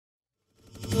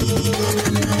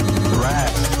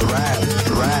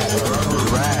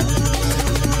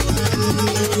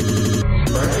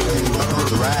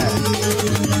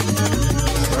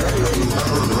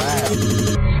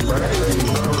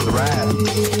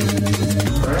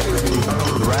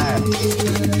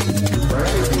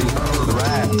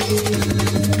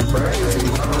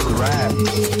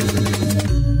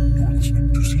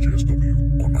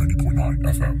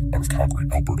FM out of Calgary,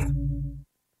 Alberta.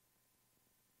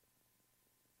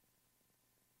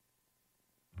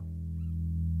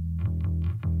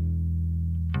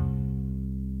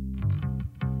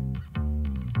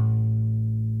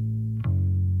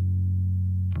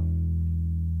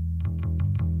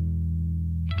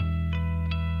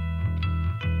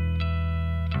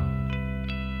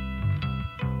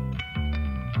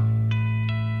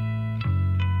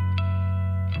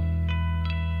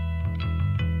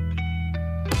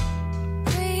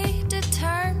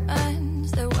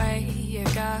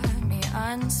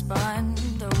 Unspun,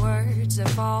 the words that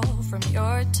fall from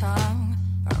your tongue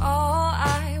are all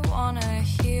I wanna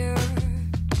hear.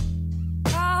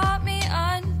 Got me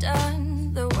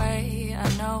undone the way I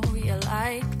know you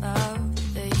like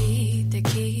love. The heat that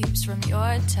keeps from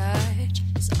your touch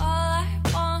is all I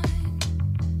want,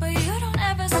 but you don't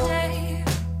ever stay,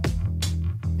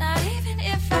 not even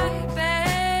if I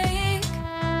beg.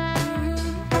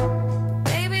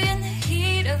 Baby, in the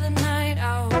heat of the night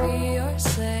I'll be your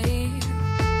slave.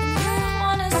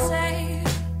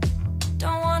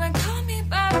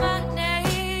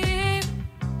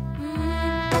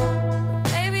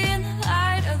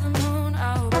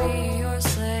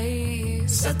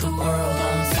 Set the world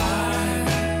on fire.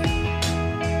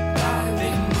 I've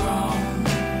been grown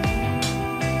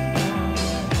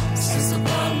since the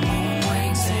blood moon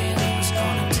waiting saying it was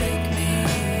gonna take me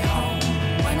home.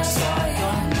 When I saw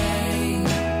your name,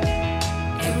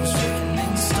 it was written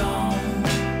in stone.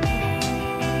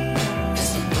 As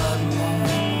the blood moon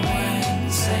waiting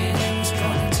saying it was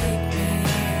gonna take me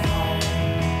home.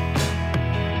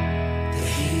 The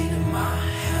heat in my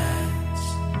hands,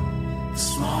 the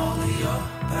small of your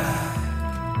back.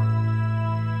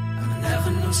 I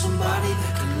never knew somebody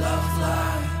that could love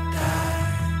like that.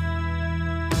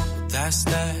 That's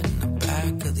that in the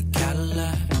back of the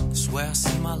Cadillac. Swear I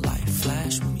see my light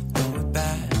flash when you throw it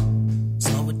back.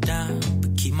 Slow it down,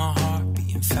 but keep my heart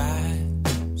beating fast.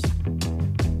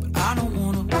 But I don't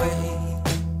wanna wait.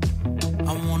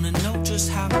 I wanna know just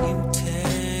how you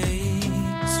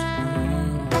taste.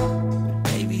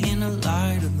 Baby, in the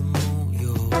light of the moon,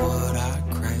 you're what I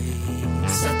crave.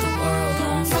 Set the world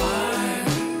on fire.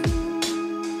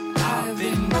 I've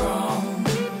been grown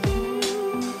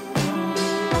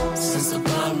since the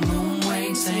blood moon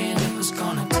waiting saying it was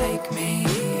gonna take me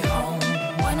home.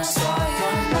 When I saw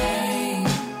your name,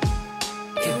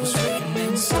 it was written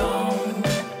in stone.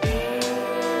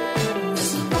 As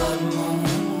the blood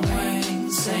moon waiting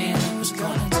saying it was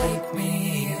gonna take me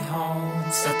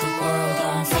home. Set the world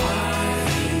on fire.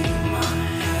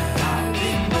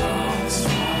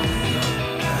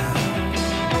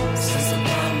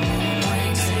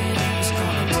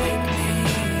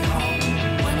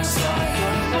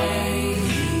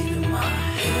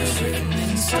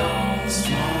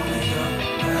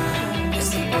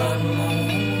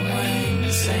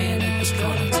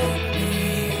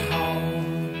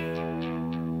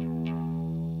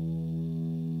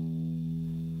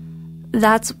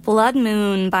 That's Blood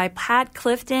Moon by Pat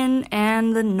Clifton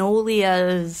and the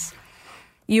Nolias.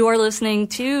 You are listening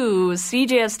to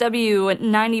CJSW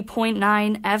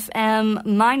 90.9 FM.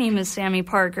 My name is Sammy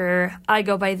Parker. I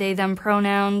go by they, them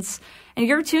pronouns. And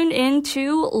you're tuned in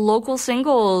to Local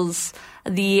Singles,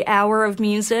 the hour of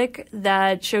music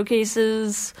that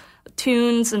showcases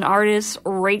tunes and artists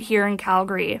right here in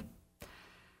Calgary.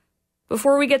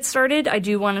 Before we get started, I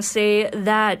do want to say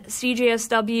that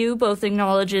CJSW both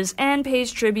acknowledges and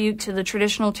pays tribute to the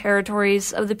traditional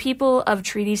territories of the people of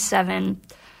Treaty 7.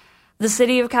 The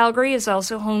city of Calgary is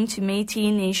also home to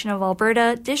Métis Nation of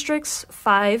Alberta Districts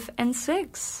 5 and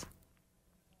 6.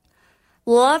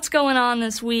 Lots going on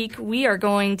this week. We are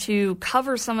going to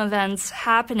cover some events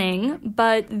happening,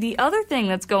 but the other thing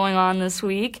that's going on this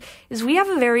week is we have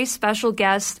a very special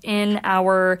guest in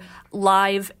our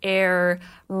live air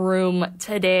room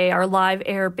today, our live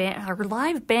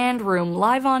band room,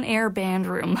 live on air band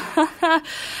room.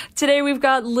 Today we've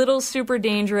got Little Super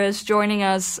Dangerous joining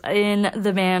us in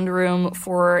the band room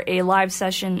for a live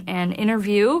session and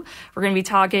interview. We're going to be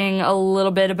talking a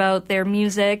little bit about their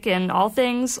music and all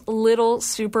things Little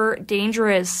Super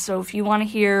Dangerous. So if you want to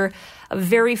hear a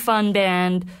very fun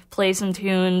band play some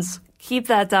tunes, keep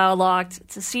that dial locked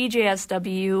to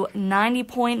CJSW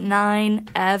 90.9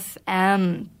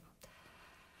 FM.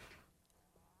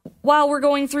 While we're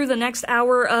going through the next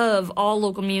hour of all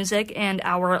local music and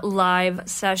our live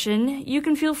session, you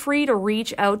can feel free to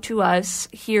reach out to us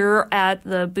here at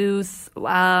the booth.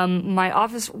 My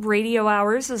office radio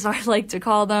hours, as I like to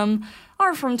call them,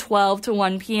 are from 12 to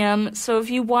 1 p.m. So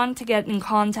if you want to get in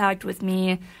contact with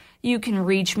me, you can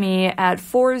reach me at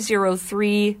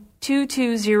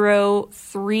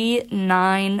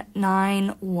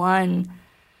 403-220-3991.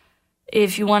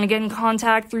 If you want to get in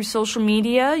contact through social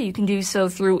media, you can do so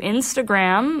through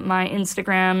Instagram. My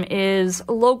Instagram is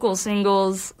Local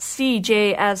Singles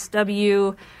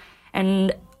CJSW.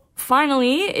 And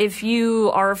finally, if you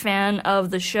are a fan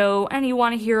of the show and you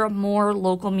want to hear more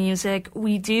local music,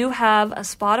 we do have a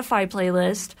Spotify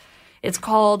playlist. It's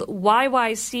called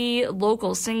YYC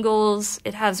Local Singles.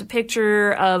 It has a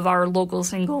picture of our Local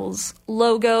Singles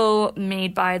logo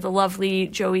made by the lovely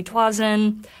Joey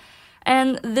Twazin.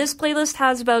 And this playlist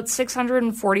has about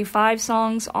 645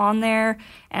 songs on there,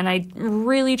 and I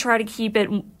really try to keep it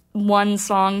one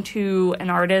song to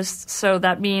an artist, so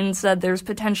that means that there's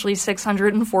potentially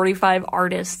 645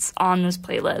 artists on this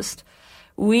playlist.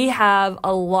 We have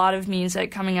a lot of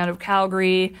music coming out of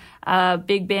Calgary,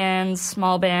 big bands,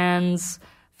 small bands,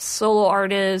 solo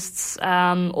artists,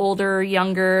 older,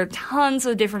 younger, tons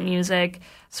of different music.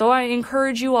 So I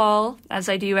encourage you all, as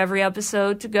I do every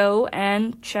episode, to go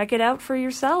and check it out for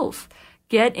yourself.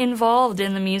 Get involved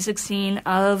in the music scene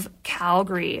of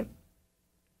Calgary.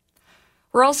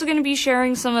 We're also going to be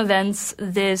sharing some events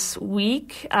this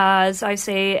week. As I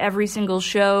say every single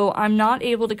show, I'm not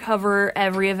able to cover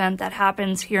every event that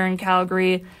happens here in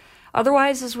Calgary.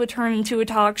 Otherwise, this would turn into a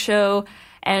talk show,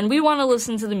 and we want to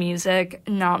listen to the music,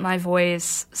 not my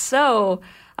voice. So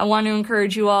I want to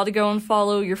encourage you all to go and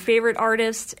follow your favorite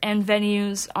artists and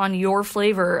venues on your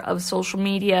flavor of social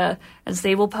media, as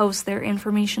they will post their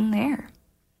information there.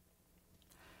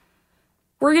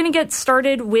 We're going to get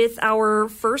started with our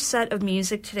first set of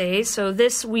music today. So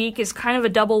this week is kind of a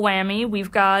double whammy.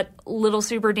 We've got Little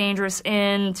Super Dangerous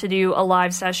in to do a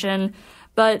live session,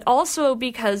 but also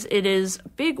because it is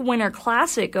Big Winter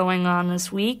Classic going on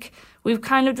this week, we've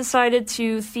kind of decided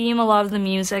to theme a lot of the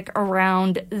music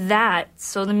around that.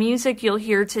 So the music you'll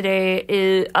hear today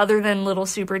is, other than Little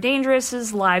Super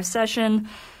Dangerous's live session,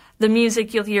 the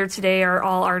music you'll hear today are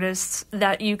all artists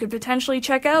that you could potentially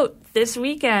check out this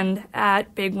weekend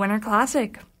at Big Winter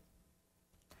Classic.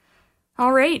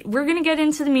 All right, we're going to get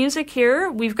into the music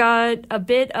here. We've got a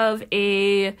bit of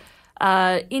a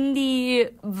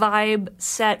indie vibe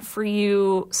set for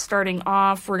you starting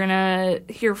off. We're going to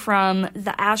hear from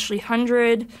the Ashley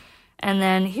 100 and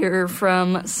then hear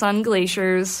from Sun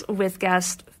Glaciers with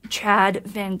guest Chad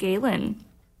Van Galen.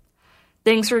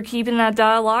 Thanks for keeping that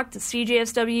dial locked to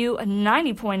CJSW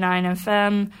 90.9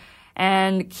 FM,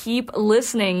 and keep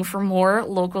listening for more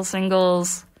local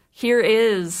singles. Here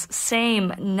is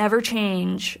Same Never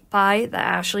Change by the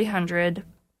Ashley 100.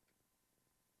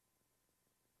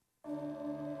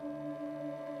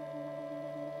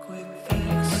 Never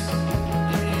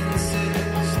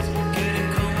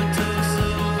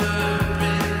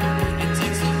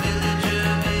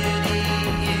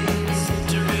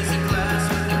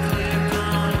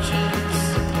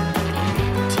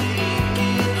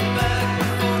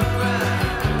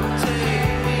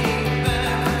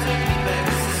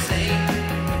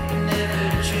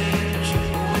change,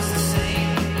 always the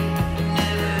same.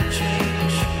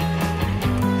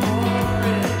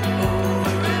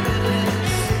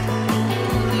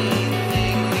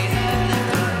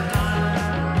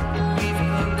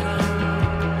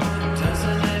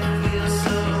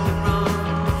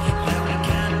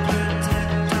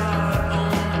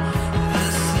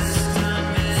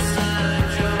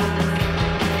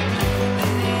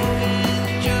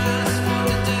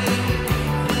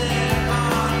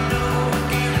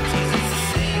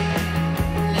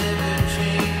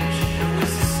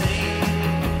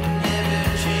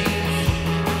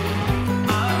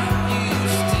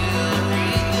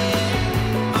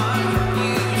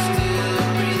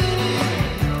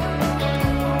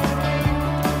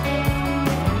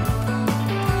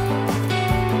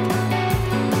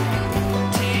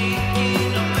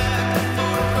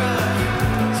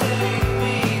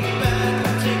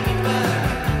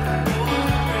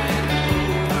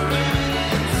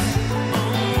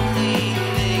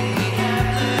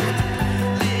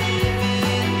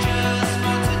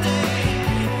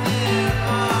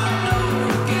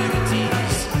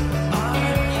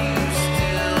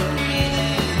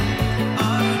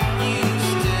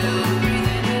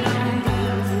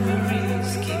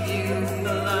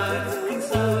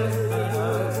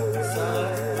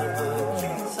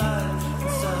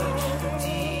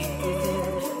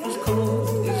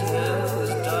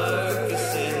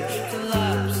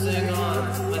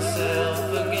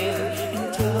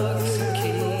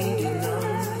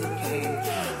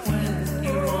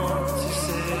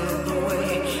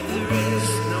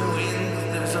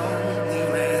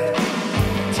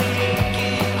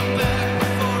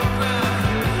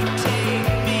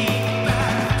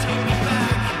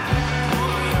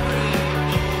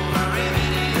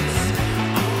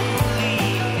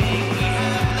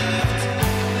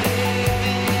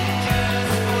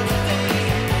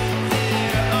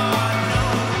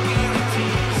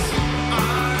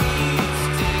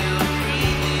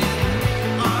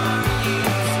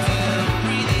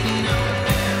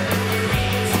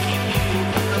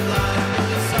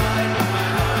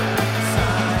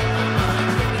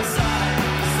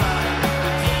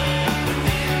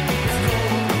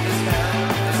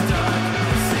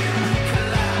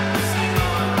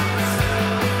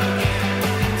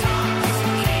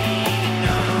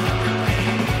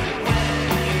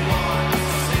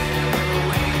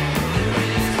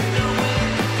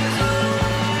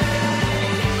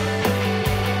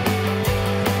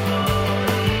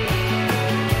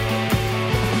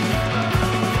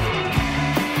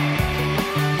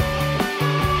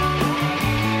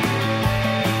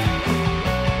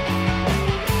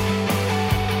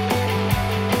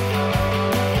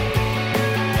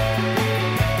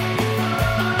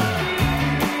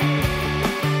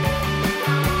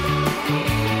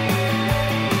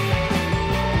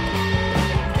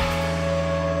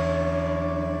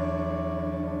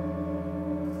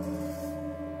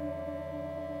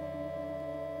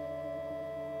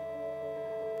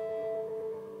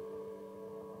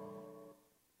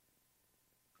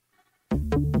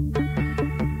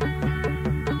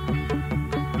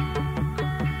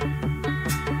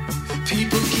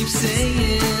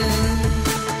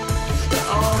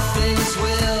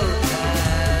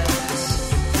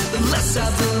 less I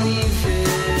believe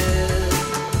it,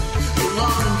 the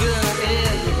longer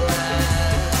it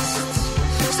lasts.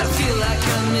 'Cause I feel like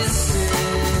I'm missing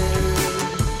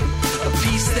a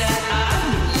piece that I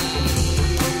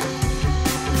need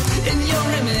in your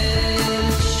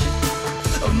image.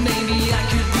 Or maybe I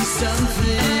could be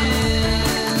something.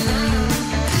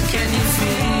 Can you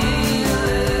feel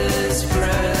its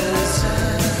presence?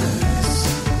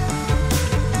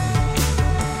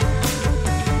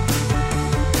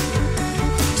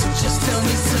 So just tell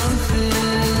me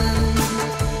something,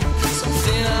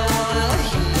 something I wanna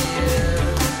hear.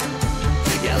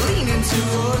 Yeah, leaning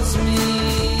towards me,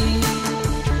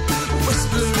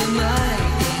 whisper in my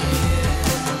ear.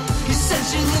 You said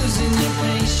you're losing your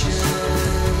patience,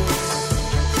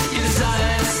 you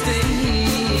desire to stay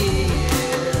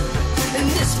here in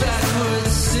this backward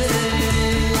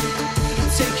state,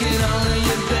 taking all of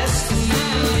your best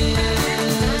years.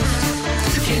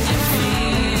 Can you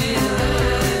feel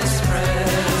its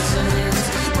presence?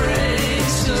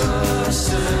 Breaks your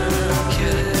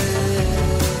circuit.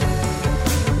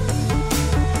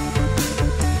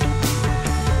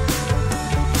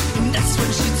 And that's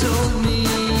when she told me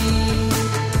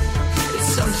it's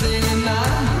something in my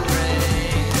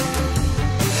brain,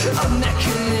 a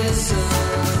mechanism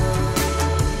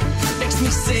makes me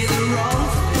say the wrong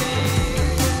thing.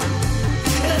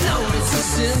 And I know it's a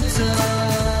symptom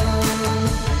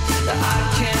that I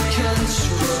can't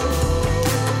control.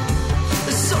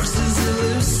 The source is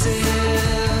elusive,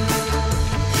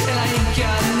 and I ain't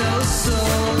got no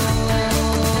soul.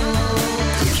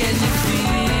 Can you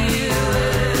feel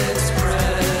its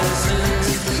presence?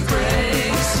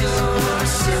 Breaks your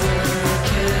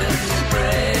circuit,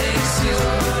 breaks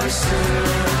your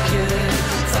circuit.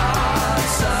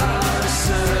 Thoughts are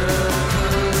circling.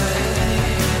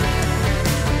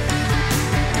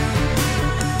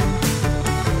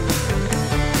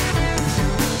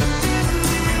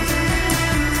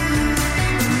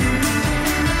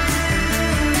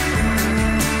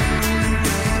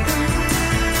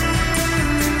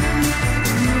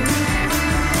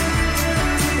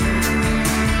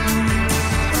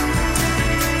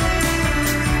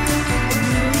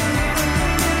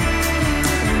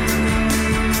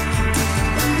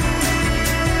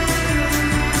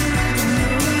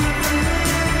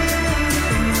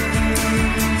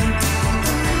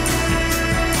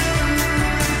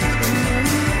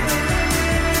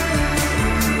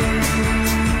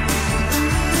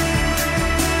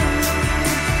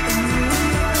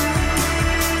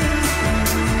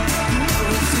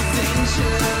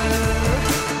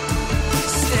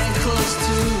 Stand close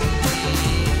to me.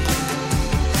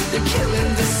 They're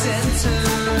killing the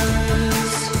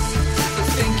centers,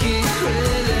 they're thinking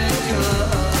critically.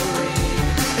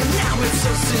 And now it's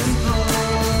so simple,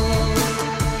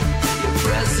 your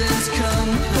presence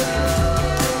compels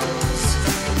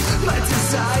my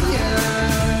desire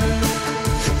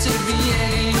to be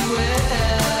anywhere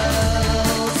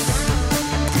else.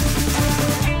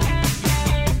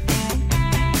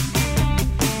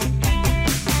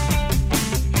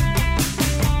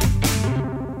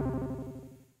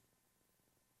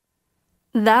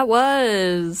 That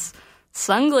was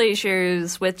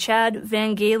Sunglaciers with Chad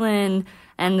Van Galen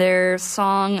and their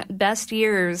song Best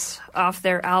Years off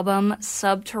their album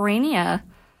Subterranea.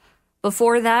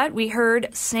 Before that, we heard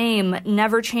Same,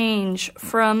 Never Change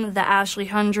from the Ashley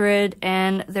 100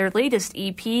 and their latest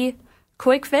EP,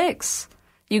 Quick Fix.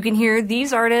 You can hear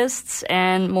these artists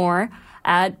and more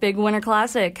at Big Winter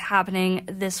Classic happening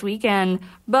this weekend.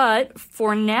 But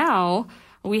for now,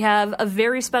 we have a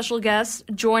very special guest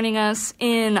joining us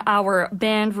in our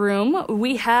band room.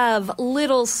 We have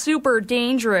Little Super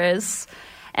Dangerous,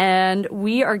 and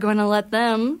we are going to let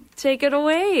them take it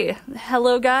away.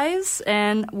 Hello, guys,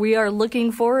 and we are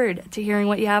looking forward to hearing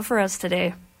what you have for us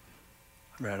today.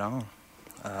 Right on.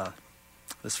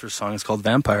 This first song is called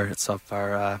Vampire. It's off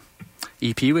our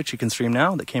EP, which you can stream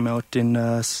now, that came out in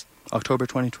October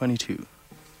 2022.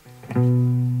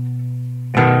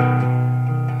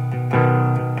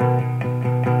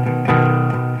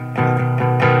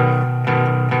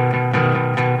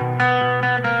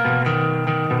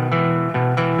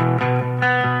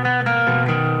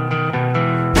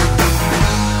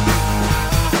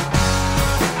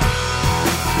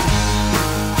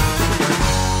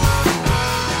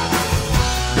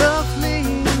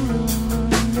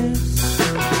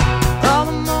 All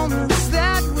the moments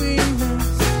that we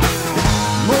miss,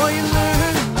 more you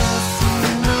learn,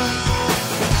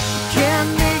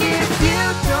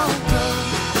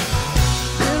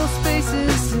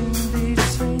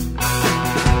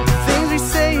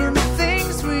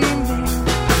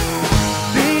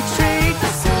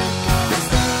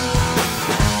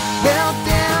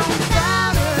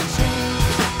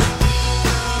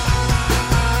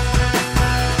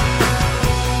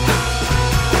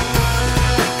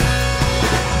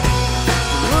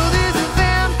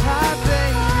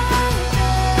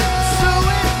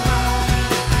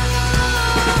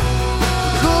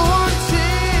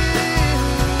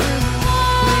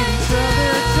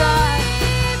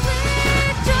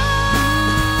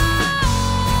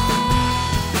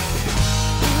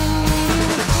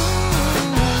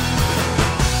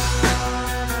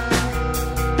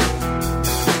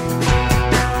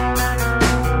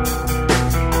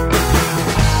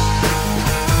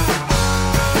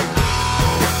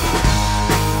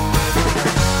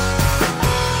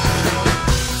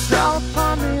 all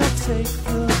upon me, I'll take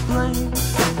the blame.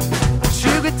 But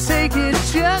you could take it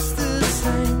just the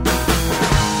same.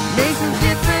 Makes no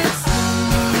difference to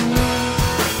me.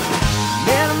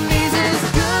 Enemies as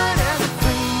good as a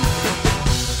friend.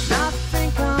 I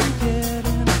think I'm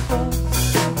getting close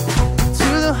to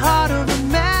the heart of what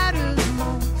matters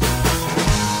most.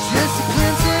 Just a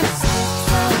glimpse and it slips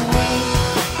away,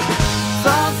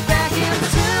 falls back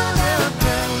into the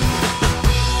grave.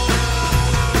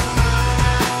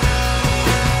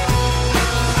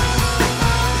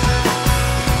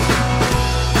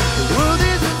 The world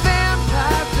is a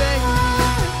vampire, baby.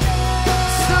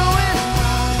 So am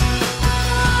I.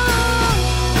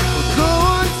 We'll go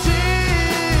until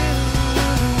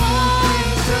we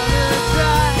each other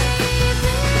dry.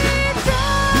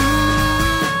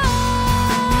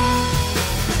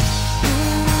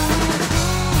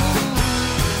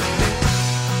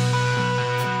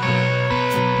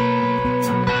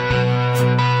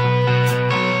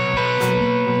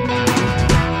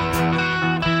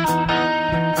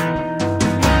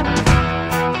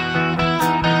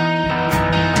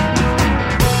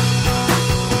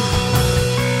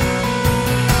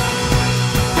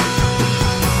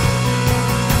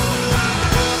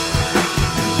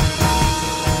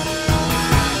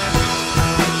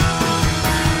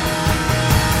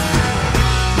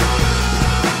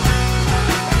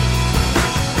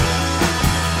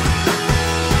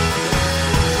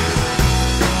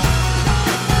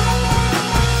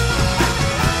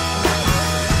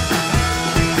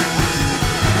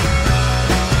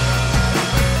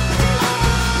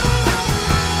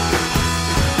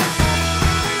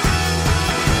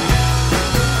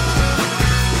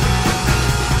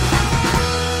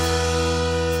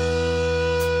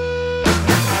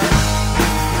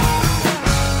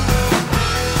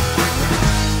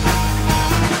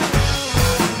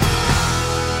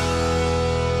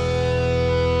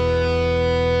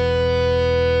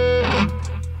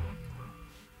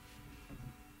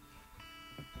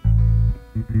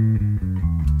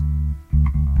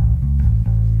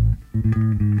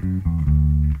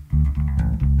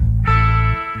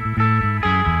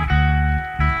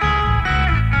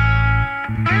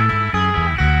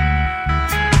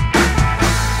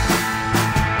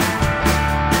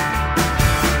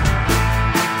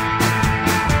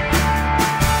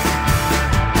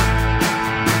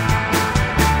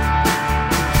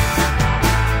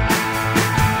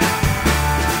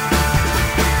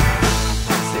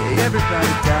 Say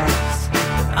everybody dies, but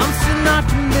I'm still not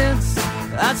convinced.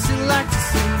 I'd still like to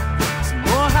see some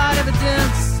more hard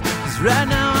evidence. 'Cause right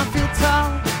now I feel tall,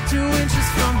 2 inches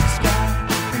from the sky,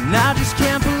 and I just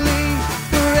can't believe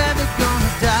we're ever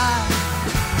gonna die.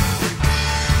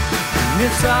 And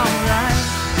it's alright.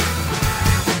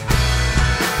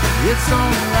 It's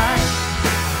alright.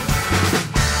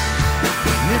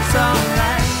 It's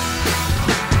alright.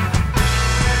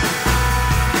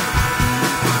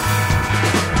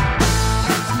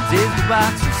 Some days go by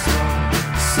too slow,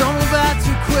 some go by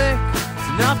too quick. It's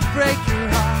enough to break your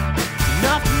heart, it's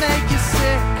enough to make you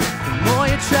sick. The more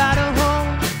you try to hold,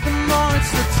 the more it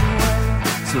slips away.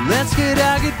 So let's get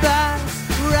our goodbyes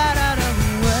right out of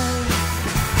the way.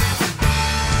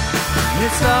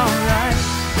 It's alright.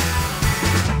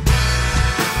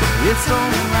 It's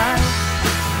alright.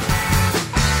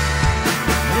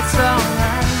 It's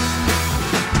alright.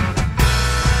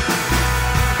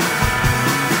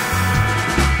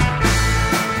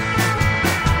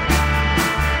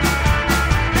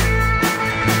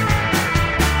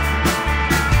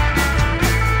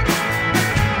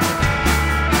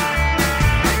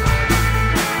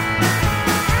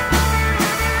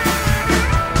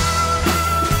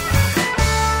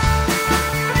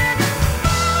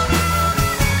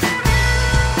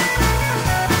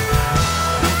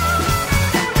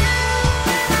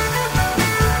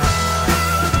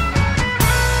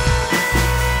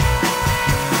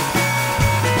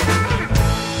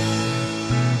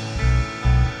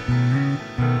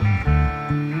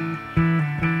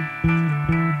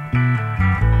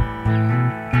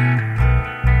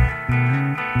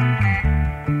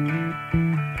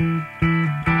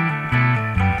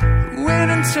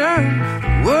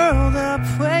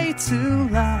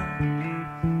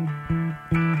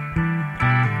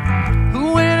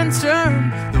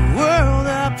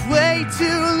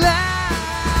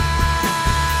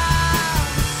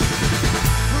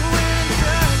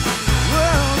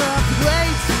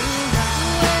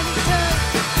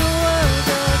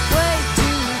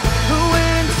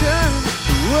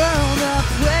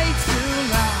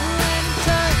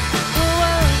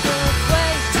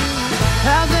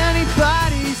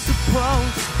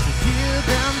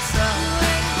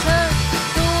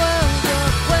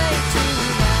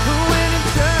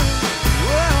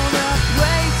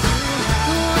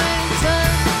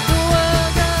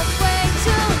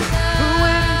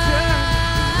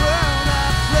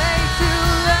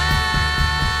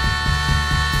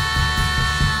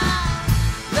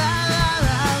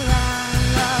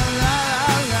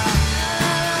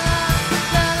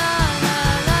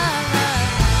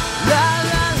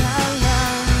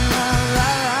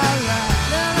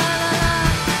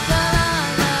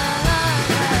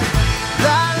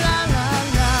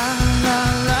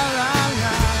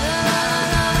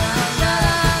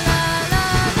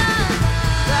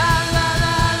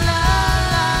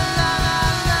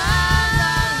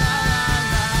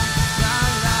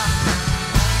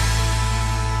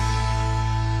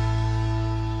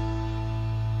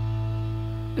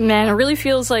 Man, it really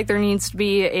feels like there needs to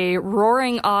be a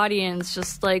roaring audience,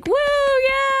 just like, woo,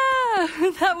 yeah!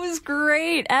 That was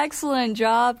great. Excellent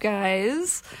job,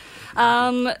 guys.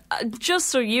 Just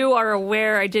so you are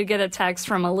aware, I did get a text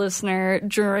from a listener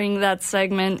during that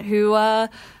segment who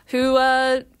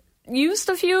used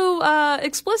a few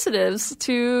explicitives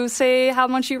to say how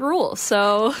much you rule.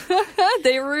 So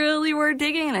they really were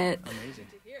digging it. Amazing.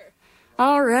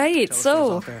 All right,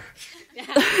 so Fair.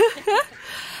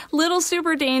 Little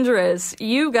Super Dangerous,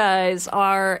 you guys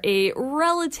are a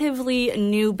relatively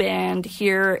new band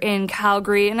here in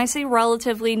Calgary, and I say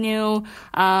relatively new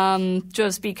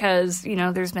just because, you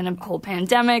know, there's been a whole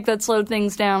pandemic that slowed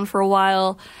things down for a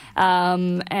while,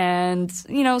 and,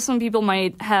 you know, some people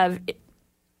might have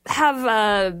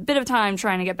a bit of time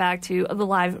trying to get back to the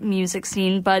live music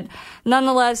scene, but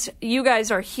nonetheless, you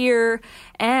guys are here,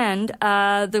 and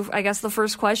I guess the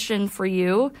first question for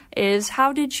you is,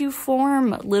 how did you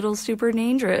form Little Super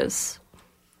Dangerous?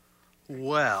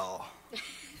 Well,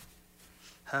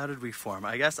 how did we form?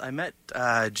 I guess I met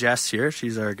Jess here.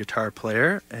 She's our guitar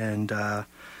player, and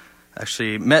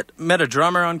actually met a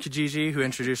drummer on Kijiji who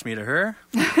introduced me to her.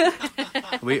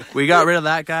 We got rid of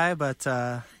that guy,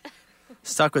 but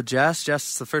stuck with Jess.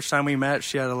 Jess, the first time we met,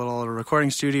 she had a little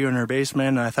recording studio in her basement,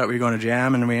 and I thought we were going to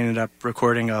jam, and we ended up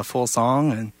recording a full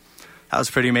song, and that was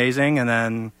pretty amazing. And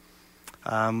then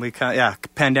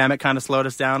pandemic kind of slowed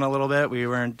us down a little bit. We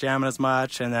weren't jamming as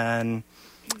much, and then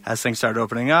as things started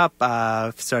opening up,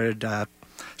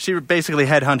 she basically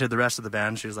headhunted the rest of the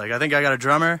band. She was like, I think I got a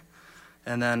drummer,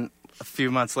 and then a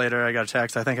few months later, I got a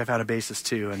text, I think I found a bassist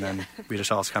too, and then we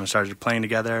just all kind of started playing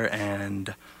together,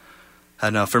 and I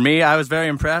don't know. For me, I was very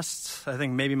impressed. I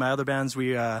think maybe my other bands,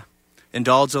 we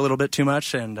indulged a little bit too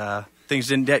much, and things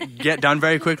didn't get done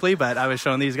very quickly, but I was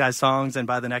showing these guys songs, and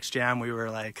by the next jam, we were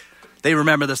like, they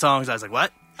remember the songs. I was like,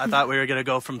 what? I thought we were going to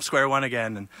go from square one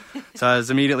again. And so I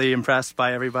was immediately impressed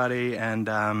by everybody, and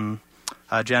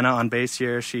Jenna on bass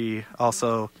here, she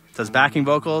also does backing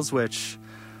vocals, which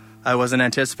I wasn't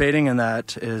anticipating, and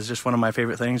that is just one of my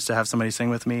favorite things, to have somebody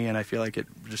sing with me, and I feel like it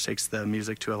just takes the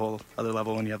music to a whole other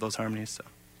level when you have those harmonies. So.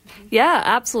 Yeah,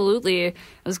 absolutely. I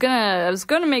was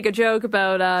gonna make a joke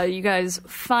about you guys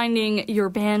finding your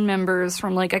band members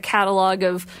from like a catalog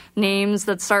of names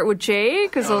that start with J,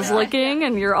 because I was looking,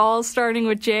 and you're all starting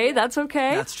with J. That's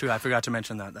okay. That's true. I forgot to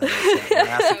mention that. It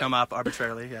has to come up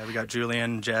arbitrarily. Yeah, we got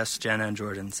Julian, Jess, Jenna, and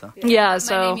Jordan. So yeah,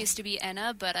 so my name used to be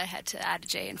Enna, but I had to add a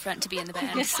J in front to be in the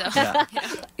band. So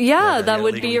yeah, that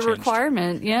would be a changed.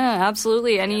 requirement. Yeah,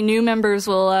 absolutely. Any new members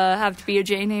will have to be a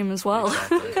J name as well.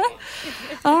 Exactly.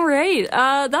 All right.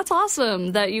 That's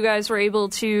awesome that you guys were able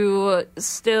to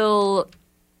still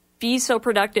be so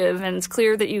productive, and it's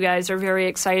clear that you guys are very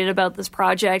excited about this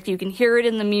project. You can hear it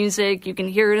in the music. You can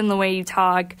hear it in the way you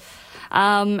talk.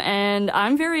 And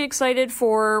I'm very excited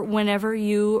for whenever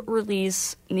you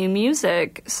release new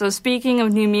music. So speaking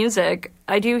of new music,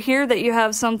 I do hear that you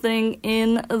have something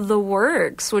in the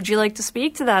works. Would you like to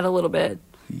speak to that a little bit?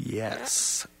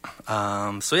 Yes.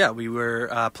 We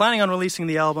were planning on releasing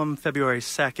the album February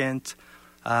 2nd.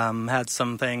 Had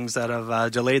some things that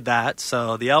have delayed that.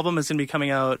 So the album is going to be coming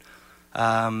out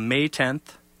May 10th.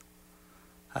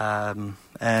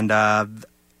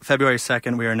 February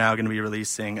 2nd, we are now going to be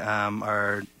releasing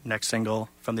our next single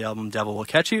from the album, Devil Will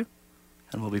Catch You.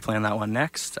 And we'll be playing that one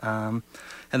next. And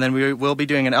then we will be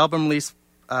doing an album release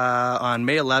on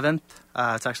May 11th.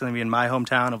 It's actually going to be in my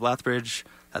hometown of Lethbridge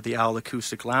at the Owl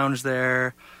Acoustic Lounge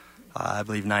there. I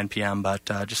believe 9 p.m., but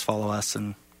just follow us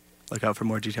and look out for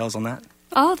more details on that.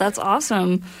 Oh, that's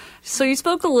awesome. So you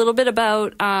spoke a little bit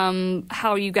about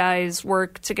how you guys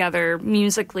work together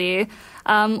musically.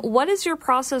 What is your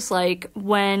process like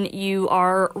when you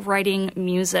are writing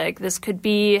music? This could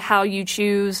be how you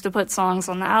choose to put songs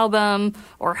on the album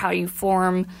or how you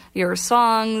form your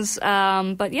songs.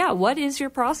 But yeah, what is your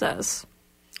process?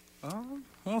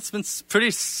 Well, it's been pretty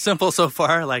simple so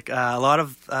far. Like a lot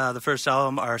of the first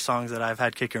album are songs that I've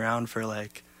had kicking around for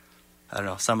like, I don't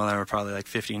know, some of them are probably like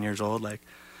 15 years old, like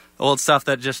old stuff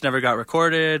that just never got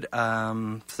recorded.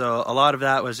 So a lot of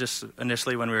that was just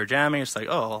initially when we were jamming, it's like,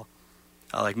 oh,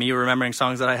 like me remembering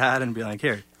songs that I had and be like,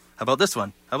 here, how about this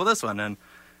one? How about this one? And,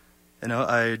 you know,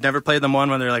 I never played them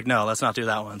one when they're like, no, let's not do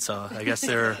that one. So I guess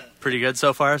they're pretty good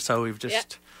so far. So we've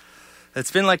just,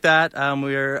 it's been like that.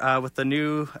 We're with the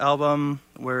new album,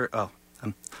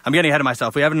 I'm getting ahead of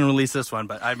myself. We haven't released this one,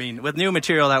 but I mean, with new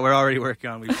material that we're already working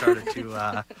on, we've started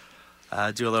to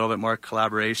do a little bit more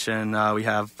collaboration. We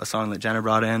have a song that Jenna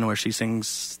brought in where she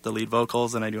sings the lead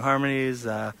vocals and I do harmonies.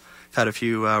 Had a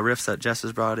few riffs that Jess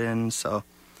has brought in, so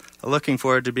looking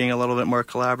forward to being a little bit more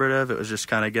collaborative. It was just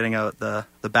kind of getting out the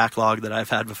backlog that I've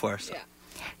had before. So.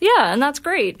 Yeah, and that's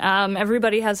great.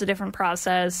 Everybody has a different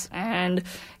process, and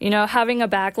having a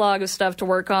backlog of stuff to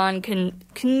work on can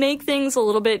make things a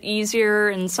little bit easier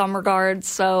in some regards.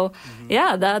 So,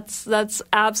 yeah, that's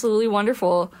absolutely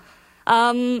wonderful.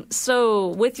 So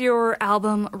with your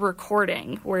album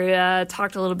recording, we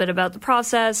talked a little bit about the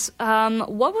process.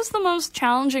 What was the most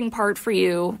challenging part for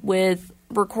you with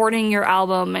recording your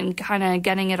album and kind of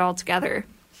getting it all together?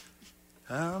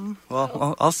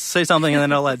 Well, I'll say something and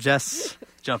then I'll let Jess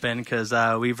jump in because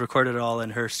we've recorded it all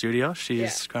in her studio.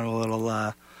 She's kind of a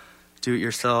little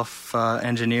do-it-yourself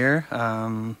engineer.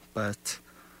 But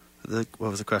what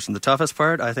was the question? The toughest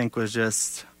part, I think, was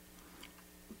just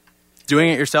doing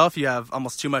it yourself. You have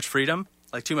almost too much freedom,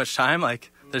 like too much time.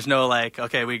 Like there's no like,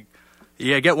 okay,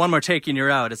 you get one more take and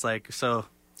you're out. It's like, so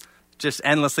just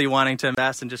endlessly wanting to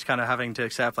invest and just kind of having to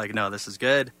accept like, no, this is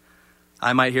good.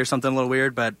 I might hear something a little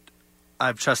weird, but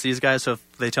I trust these guys, so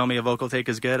if they tell me a vocal take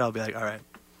is good, I'll be like, all right,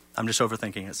 I'm just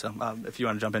overthinking it. So if you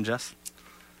want to jump in, Jess.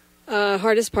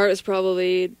 Hardest part was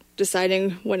probably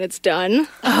deciding when it's done.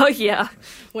 Oh, yeah.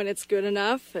 When it's good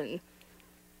enough, and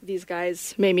these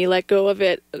guys made me let go of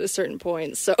it at a certain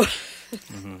point, so...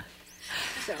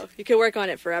 So you could work on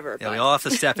it forever. Yeah, but we all have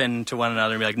to step into one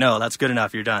another and be like, no, that's good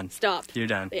enough, you're done. Stop. You're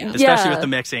done. Yeah. Especially Yeah. with the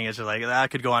mixing, it's just like, that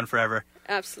could go on forever.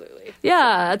 Absolutely.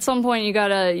 Yeah, at some point you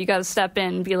gotta step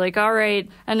in and be like, all right,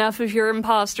 enough of your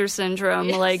imposter syndrome.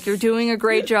 Yes. Like, you're doing a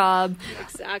great job.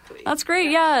 Exactly. That's great.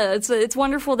 Yeah, it's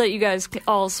wonderful that you guys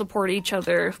all support each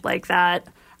other like that.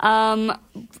 I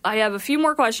have a few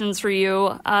more questions for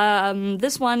you.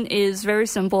 This one is very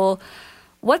simple.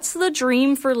 What's the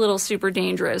dream for Little Super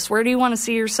Dangerous? Where do you want to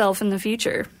see yourself in the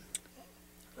future?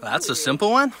 That's a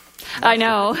simple one I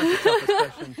know.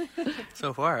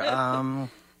 so far.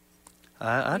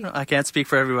 I don't know. I can't speak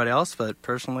for everybody else, but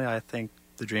personally, I think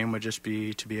the dream would just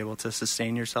be to be able to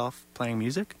sustain yourself playing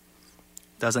music.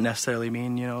 Doesn't necessarily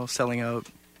mean, selling out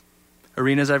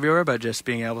arenas everywhere, but just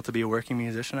being able to be a working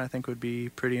musician, I think would be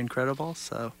pretty incredible.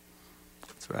 So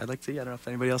that's where I'd like to see. I don't know if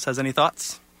anybody else has any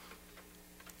thoughts.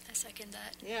 I second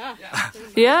that. Yeah.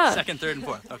 Yeah. Second, third, and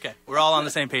fourth. Okay, we're all on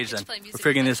the same page then. Just play We're music with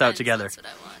figuring my this out friends, together. That's what I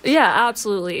want. Yeah,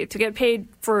 absolutely. To get paid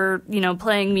for,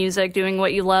 playing music, doing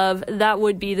what you love, that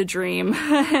would be the dream.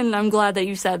 And I'm glad that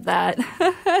you said that.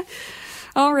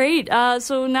 All right.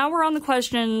 So now we're on the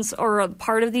questions or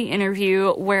part of the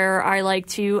interview where I like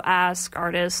to ask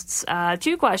artists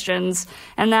two questions.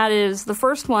 And that is the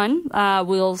first one.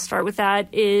 We'll start with that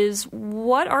is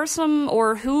what are some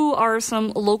or who are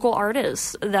some local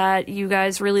artists that you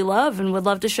guys really love and would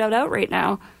love to shout out right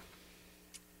now?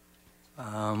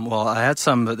 Well, I had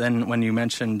some, but then when you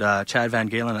mentioned Chad Van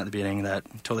Galen at the beginning, that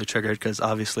totally triggered because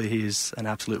obviously he's an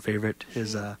absolute favorite.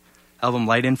 His album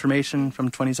Light Information from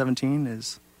 2017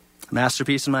 is a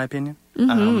masterpiece in my opinion.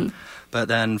 But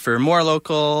then for more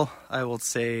local, I will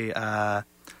say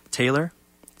Taylor,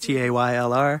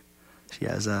 Taylr. She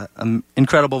has an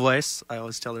incredible voice. I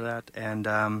always tell her that. And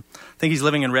I think he's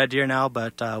living in Red Deer now,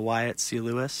 but Wyatt C.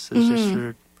 Lewis has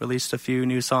just released a few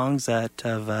new songs that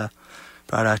have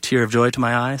brought a tear of joy to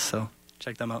my eyes. So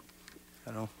check them out.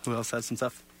 I don't know who else has some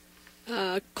stuff.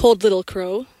 Cold Little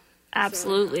Crow.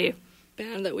 Absolutely.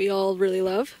 Band that we all really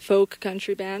love. Folk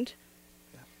country band.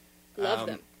 Love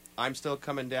them. I'm still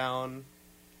coming down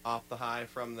off the high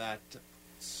from that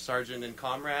Sergeant and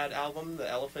Comrade album, The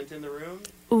Elephant in the Room.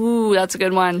 Ooh, that's a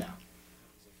good one. That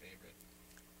was a favorite.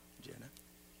 Jenna?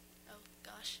 Oh,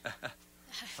 gosh.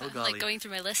 Oh, I'm golly. like going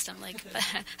through my list. I'm like,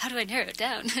 how do I narrow it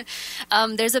down?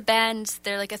 There's a band,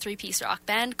 they're like a 3-piece rock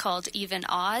band called Even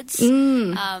Odds.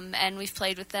 And we've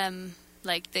played with them,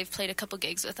 like they've played a couple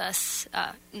gigs with us,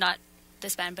 not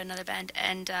this band, but another band.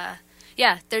 And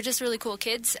yeah, they're just really cool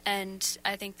kids. And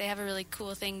I think they have a really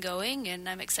cool thing going. And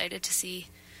I'm excited to see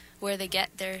where they get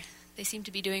there. They seem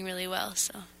to be doing really well.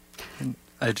 So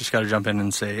I just got to jump in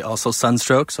and say also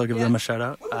Sunstrokes. I'll give them a shout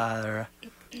out. They're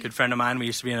a good friend of mine. We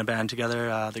used to be in a band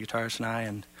together, the guitarist and I,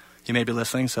 and he may be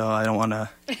listening, so I don't want to.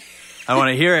 I want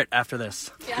to hear it after this.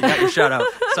 You got your shout out.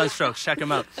 Sunstrokes, check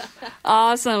them out.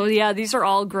 Awesome. Yeah, these are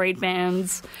all great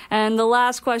bands. And the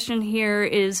last question here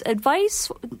is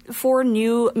advice for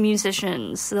new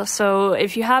musicians. So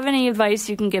if you have any advice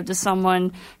you can give to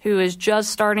someone who is just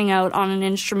starting out on an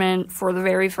instrument for the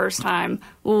very first time,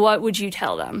 what would you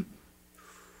tell them?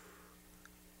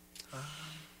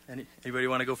 Anybody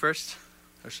want to go first?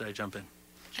 Or should I jump in?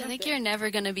 I think you're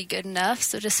never going to be good enough.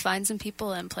 So just find some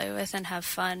people and play with and have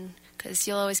fun. Because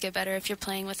you'll always get better if you're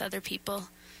playing with other people.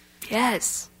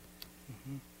 Yes.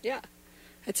 Yeah.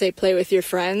 I'd say play with your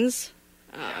friends.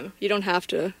 You don't have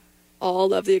to all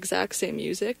love the exact same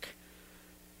music.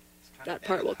 That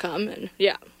part will come, and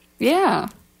yeah. Yeah.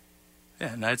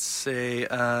 Yeah, and I'd say,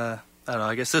 I don't know,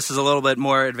 I guess this is a little bit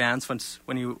more advanced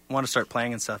when you want to start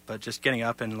playing and stuff, but just getting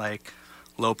up in like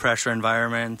low pressure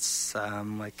environments,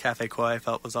 like Cafe Koi I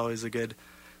felt was always a good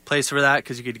place for that,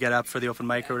 because you could get up for the open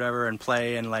mic or whatever and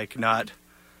play and like not,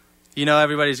 you know,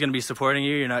 everybody's going to be supporting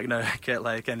you. You're not going to get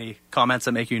like any comments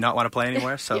that make you not want to play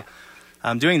anymore. So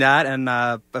doing that, and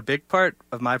a big part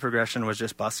of my progression was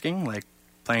just busking, like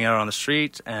playing out on the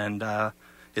street, and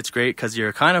it's great because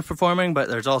you're kind of performing, but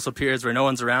there's also periods where no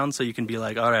one's around, so you can be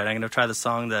like, all right, I'm going to try the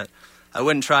song that I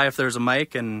wouldn't try if there was a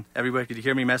mic and everybody could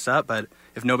hear me mess up, but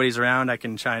if nobody's around, I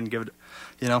can try and give it,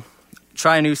 you know,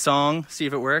 try a new song, see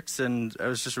if it works, and it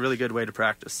was just a really good way to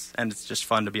practice, and it's just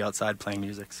fun to be outside playing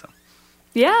music, so.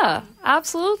 Yeah,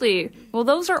 absolutely. Well,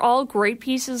 those are all great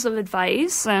pieces of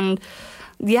advice, and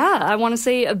yeah, I want to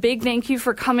say a big thank you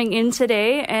for coming in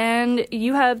today, and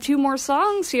you have 2 more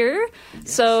songs here,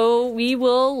 so we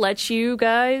will let you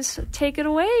guys take it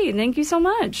away. Thank you so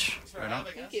much.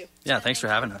 Thank you. Yeah, thanks for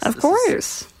having us. Of This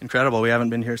course. is incredible. We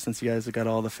haven't been here since you guys have got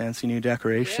all the fancy new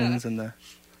decorations and the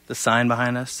sign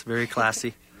behind us. Very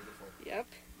classy. Yep.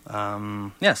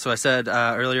 So I said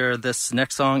earlier, this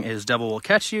next song is Devil Will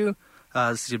Catch You.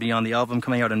 This is going to be on the album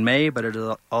coming out in May, but it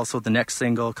is also the next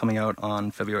single coming out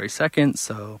on February 2nd.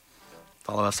 So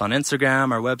follow us on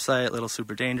Instagram, our website, Little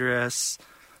Super Dangerous,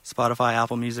 Spotify,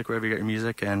 Apple Music, wherever you get your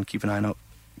music, and keep an eye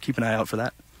out for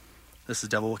that. This is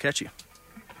Devil Will Catch You.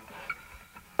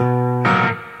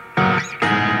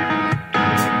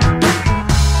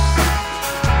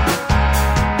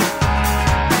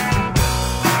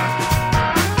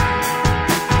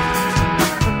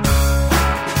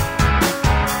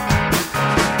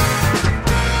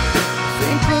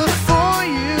 Think before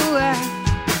you act.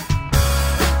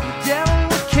 The devil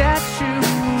will catch you.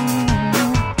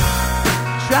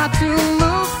 Try to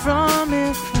move from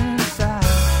it inside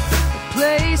a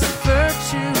place of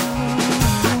virtue.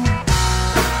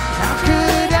 How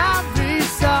could I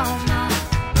resolve now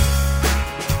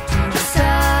to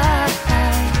decide?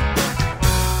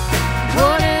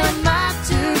 What am I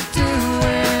to do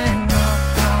when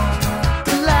I'm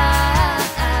alive?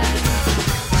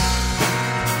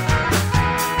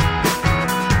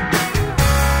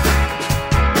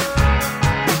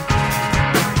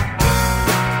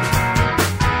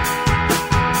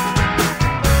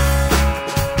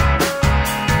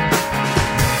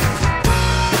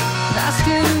 Past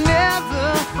can never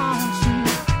haunt you,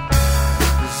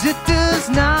 'cause it does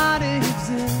not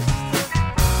exist.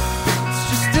 It's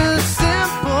just a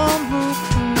simple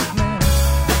movement,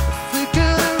 a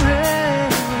flicker of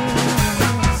wrist.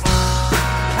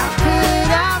 How could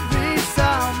I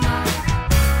resolve now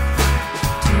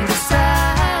to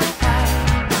decide?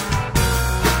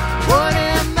 What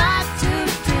am I to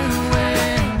do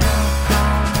when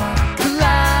I'm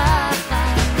collide?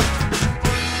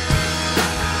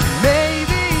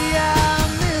 Maybe I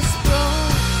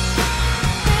misbroke.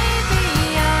 Maybe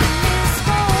I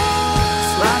misbroke.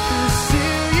 This life is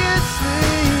seriously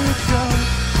a joke.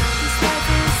 This life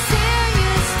is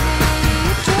seriously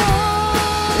a joke.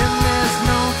 And there's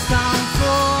no time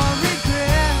for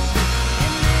regret.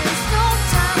 And there's no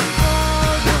time for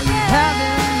regret. You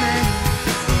haven't made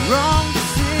the wrong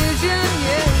decision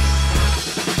yet.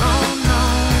 Oh no,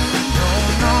 no,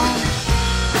 no.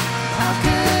 How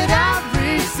could I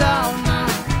resolve now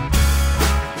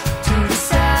to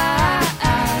decide?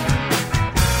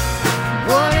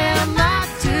 What am I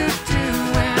to do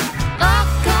when I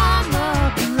come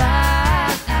up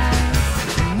alive?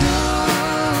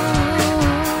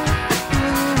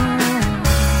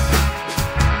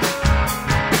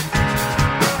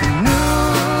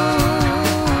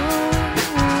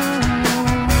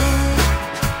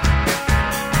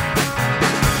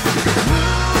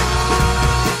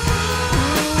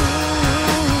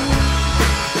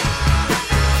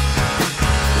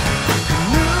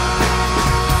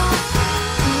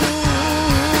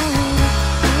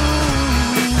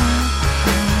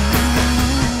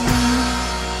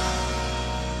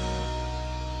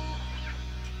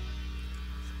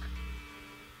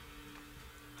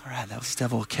 All right, that was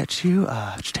Devil Will Catch You.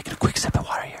 Just taking a quick sip of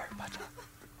water here. But,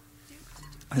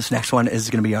 this next one is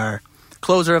going to be our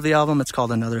closer of the album. It's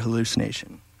called Another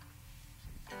Hallucination.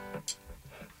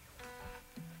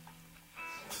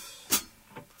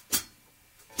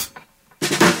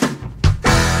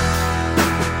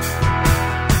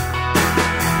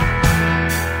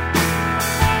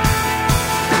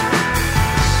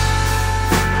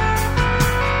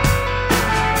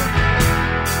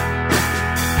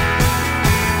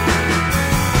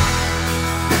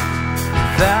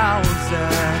 Vows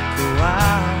that go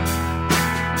out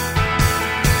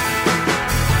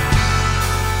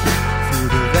through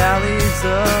the valleys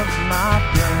of my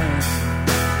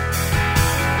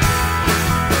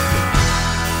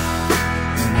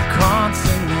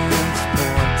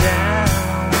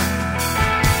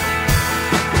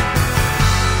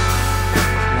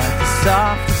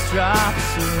softest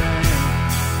drops of rain.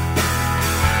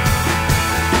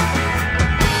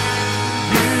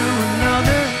 You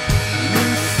another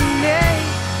hallucination.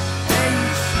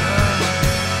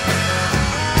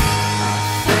 I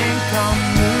think I'm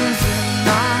losing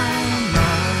my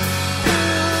mind.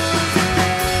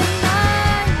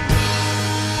 I'm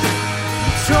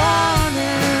torn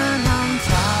and I'm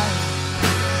tired.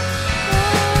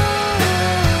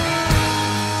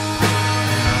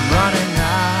 I'm running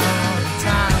out of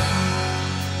time.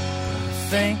 I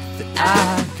think that I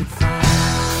could find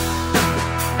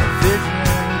a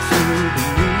vision to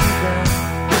believe in,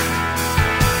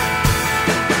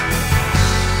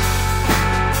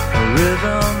 a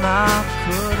rhythm I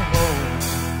could hold,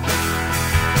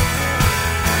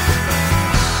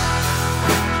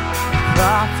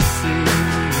 prophecy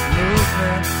of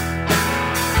movement,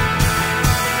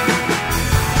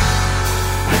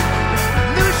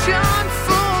 illusion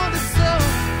for the soul.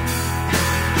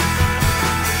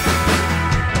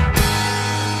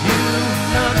 You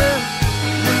another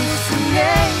hallucination.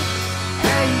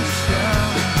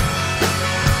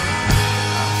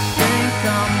 I think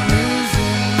I'm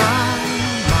losing my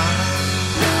mind.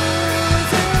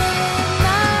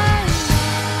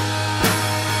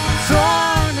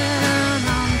 Torn and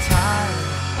I'm tired.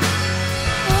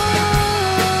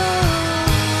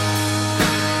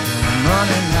 I'm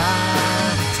running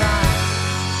out of time.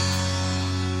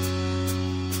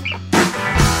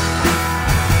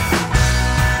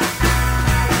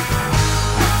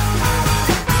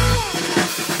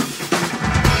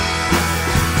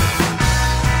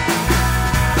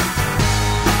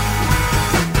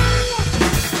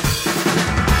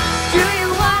 Do you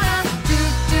wanna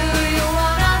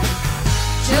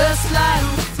just lie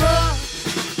on the floor?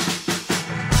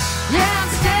 Yeah, I'm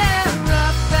staring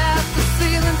up at the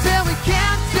ceiling till we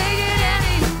can't take it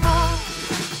anymore.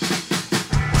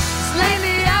 'Cause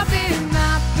lately I've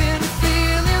been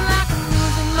feeling like I'm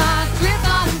losing my grip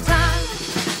on time.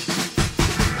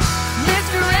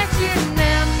 Misdirection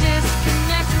and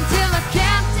disconnection till I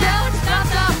can't tell which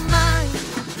thoughts are mine.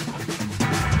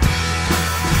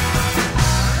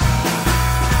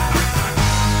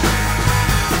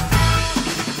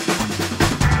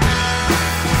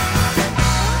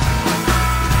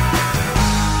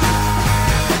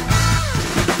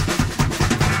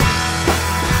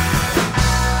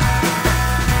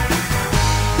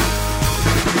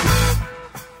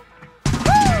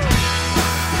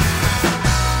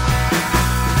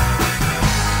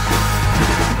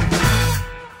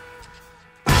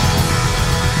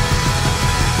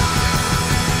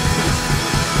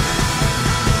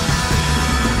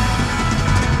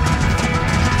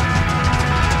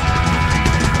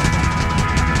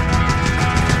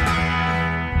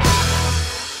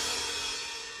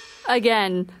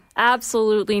 Again,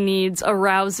 absolutely needs a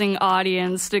rousing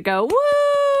audience to go,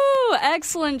 woo!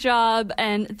 Excellent job.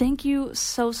 And thank you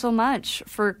so, so much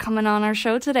for coming on our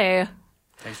show today.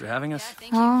 Thanks for having us.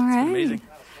 Thank you. All right. Amazing.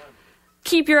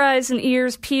 Keep your eyes and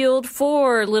ears peeled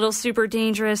for Little Super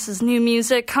Dangerous's new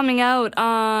music coming out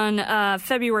on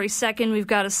February 2nd. We've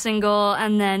got a single,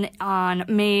 and then on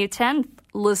May 10th,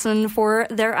 listen for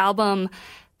their album.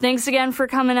 Thanks again for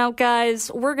coming out, guys.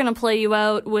 We're going to play you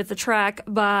out with a track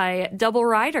by Double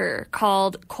Rider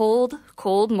called Cold,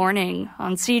 Cold Morning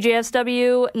on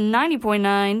CJSW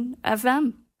 90.9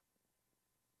 FM.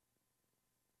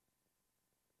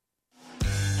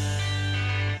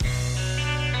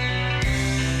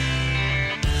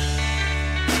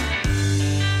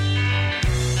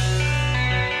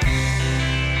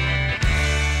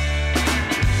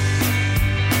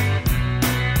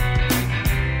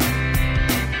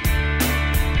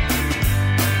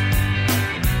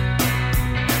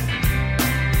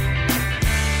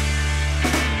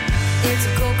 It's a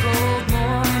cold, cold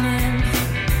morning.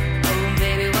 Oh,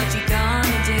 baby, what you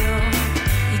gonna do?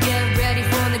 You get ready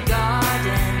for the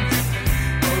garden.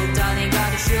 Oh, darling,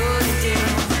 got a show to do.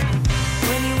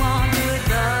 When you want good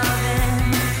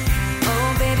loving,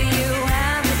 oh, baby, you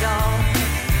have it all.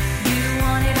 You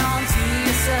want it all to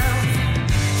yourself.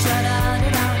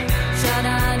 Sha-da-da-da,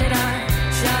 sha-da-da-da,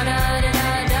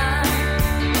 sha-da-da-da-da.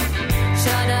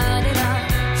 Sha-da-da-da,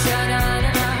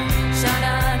 sha-da-da-da,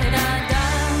 sha-da-da-da-da.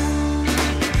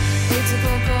 It's a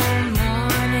cold,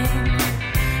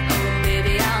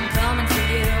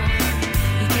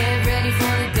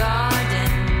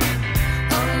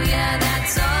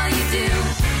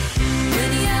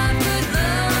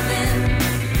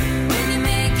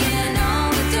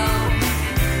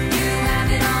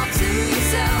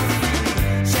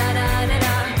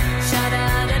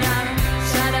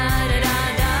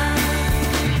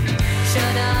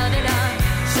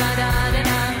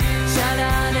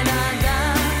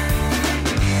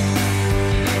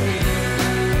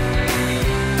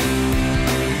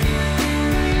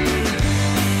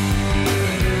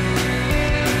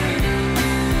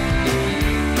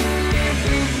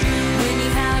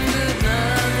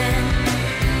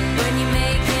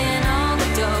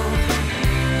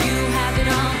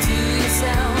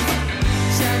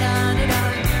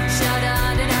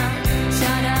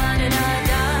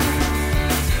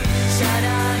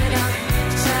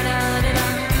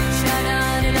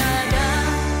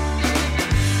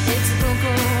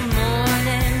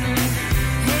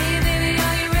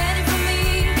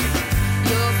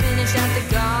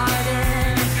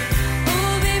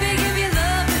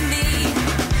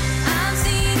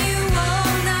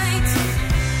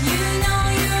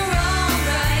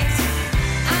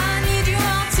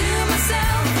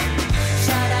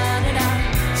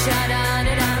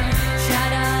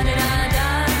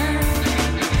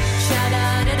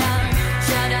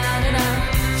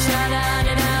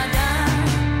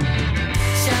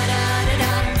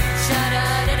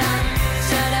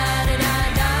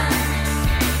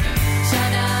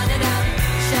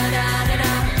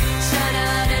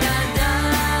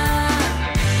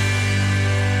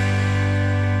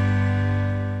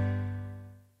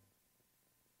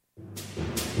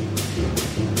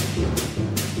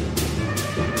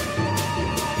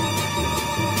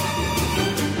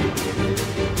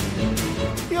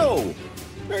 So,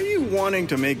 are you wanting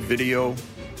to make video?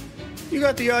 You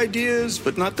got the ideas,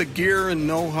 but not the gear and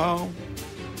know-how?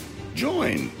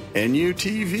 Join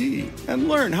NUTV and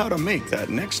learn how to make that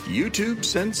next YouTube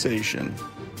sensation.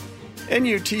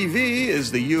 NUTV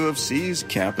is the UofC's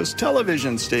campus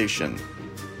television station.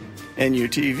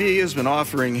 NUTV has been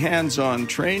offering hands-on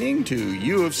training to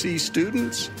UFC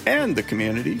students and the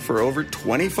community for over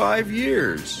 25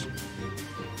 years.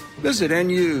 Visit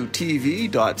NUTV.ca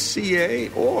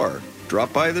or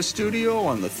drop by the studio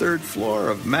on the 3rd floor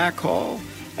of Mac Hall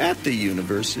at the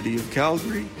University of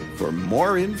Calgary for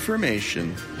more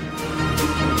information.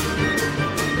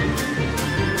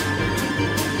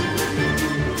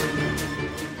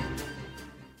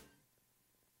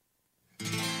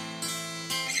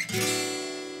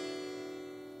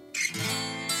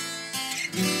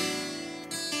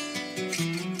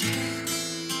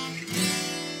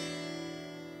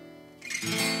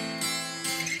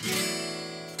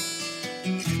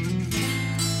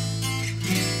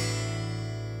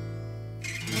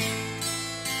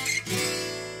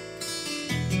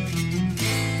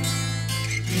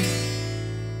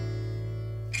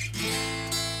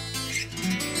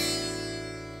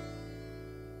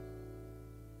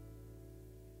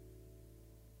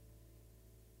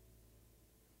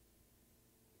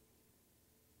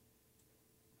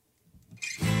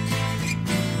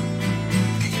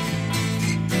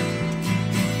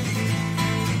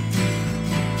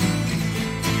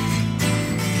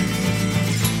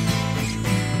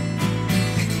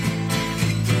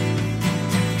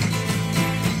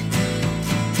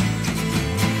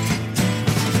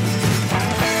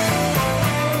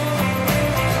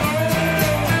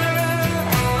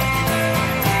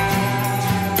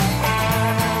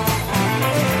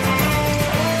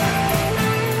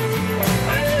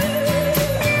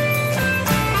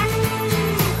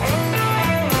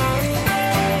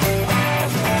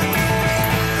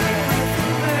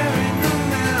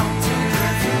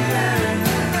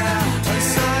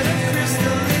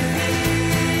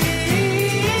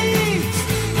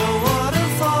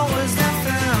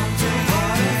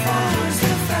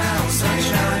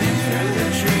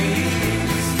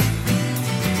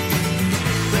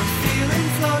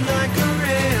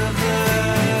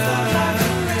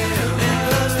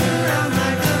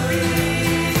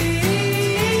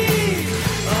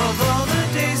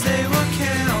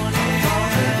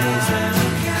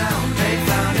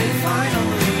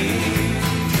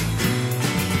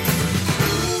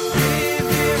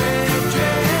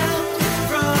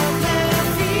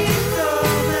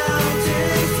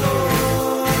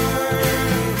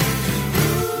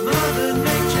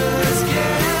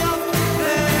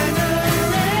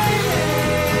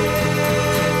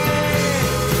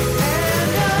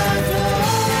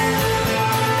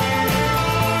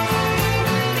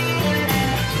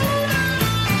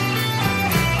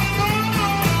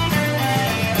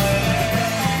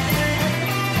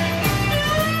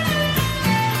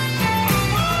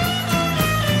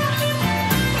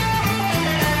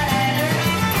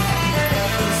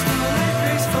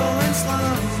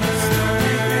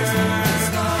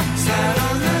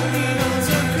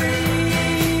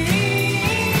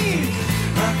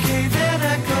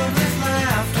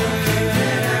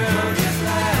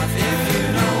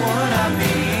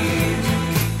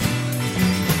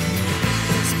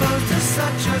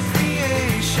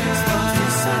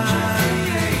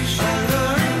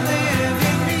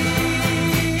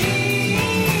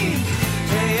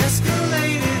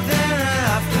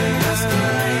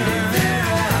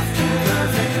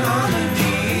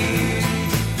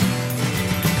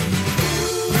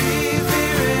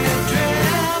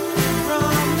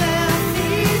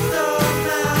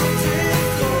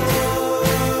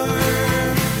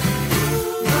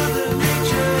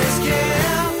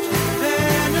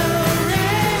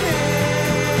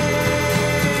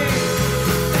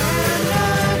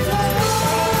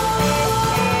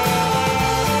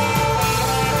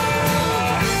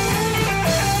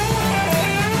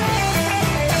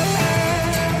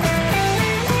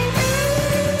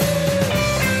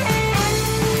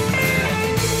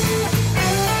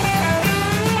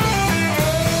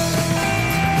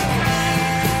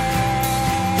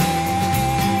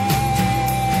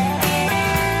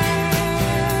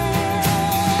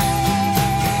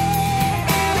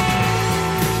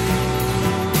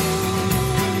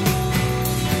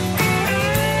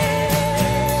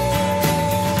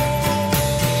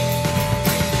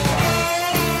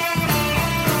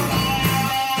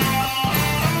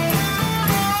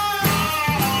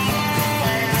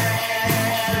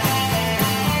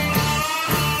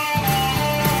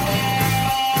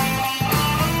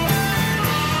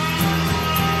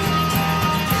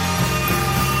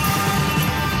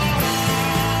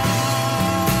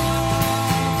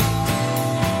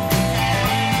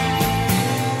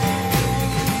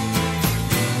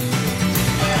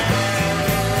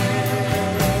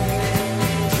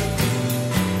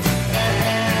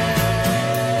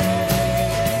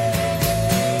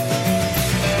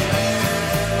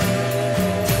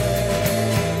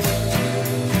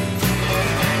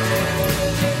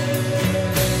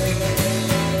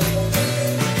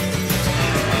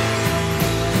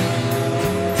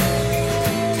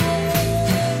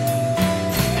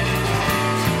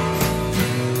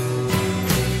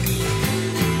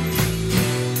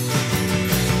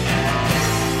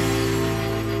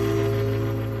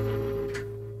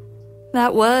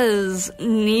 That was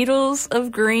Needles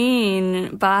of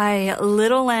Green by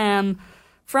Little Lamb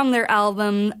from their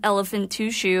album Elephant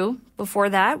Two Shoe. Before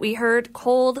that, we heard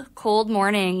Cold, Cold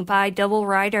Morning by Double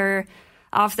Rider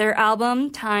off their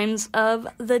album Times of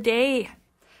the Day.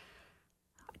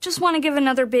 Just want to give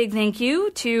another big thank you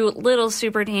to Little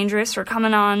Super Dangerous for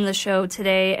coming on the show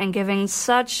today and giving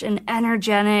such an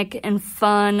energetic and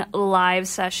fun live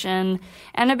session.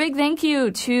 And a big thank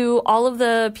you to all of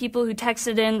the people who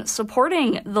texted in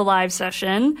supporting the live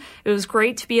session. It was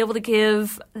great to be able to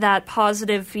give that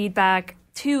positive feedback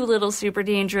to Little Super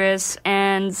Dangerous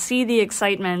and see the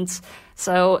excitement.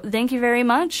 So thank you very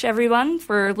much, everyone,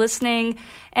 for listening.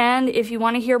 And if you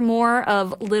want to hear more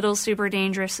of Little Super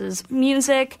Dangerous's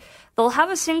music, they'll have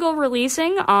a single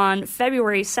releasing on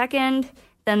February 2nd.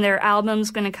 Then their album's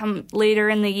going to come later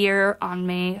in the year on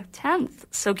May 10th.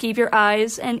 So keep your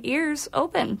eyes and ears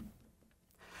open.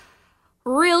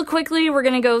 Real quickly, we're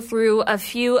going to go through a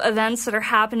few events that are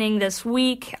happening this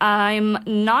week. I'm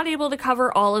not able to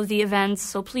cover all of the events,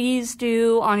 so please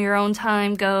do, on your own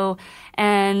time, go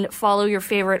and follow your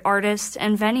favorite artists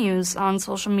and venues on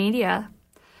social media.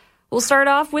 We'll start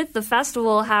off with the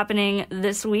festival happening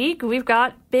this week. We've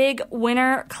got Big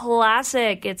Winter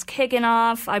Classic. It's kicking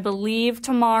off, I believe,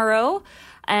 tomorrow.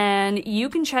 And you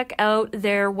can check out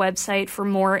their website for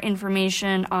more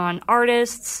information on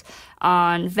artists,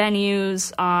 on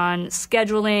venues, on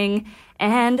scheduling,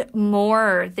 and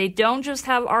more. They don't just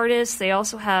have artists, they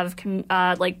also have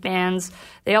bands,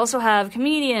 they also have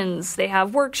comedians, they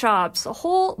have workshops, a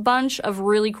whole bunch of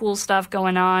really cool stuff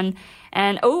going on.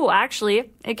 And actually,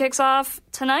 it kicks off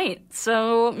tonight,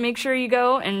 so make sure you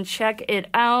go and check it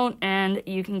out, and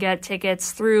you can get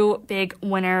tickets through Big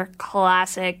Winter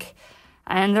Classic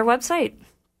and their website.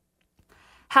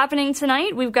 Happening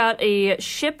tonight, we've got a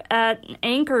Ship at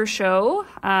Anchor show.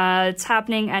 It's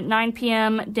happening at 9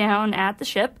 p.m. down at the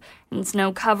Ship, and it's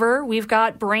no cover. We've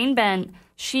got Brain Bent,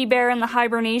 She Bear and the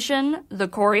Hibernation, The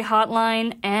Corey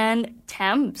Hotline, and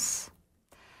Temps.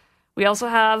 We also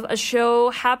have a show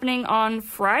happening on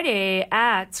Friday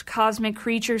at Cosmic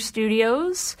Creature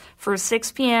Studios for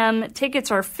 6 p.m.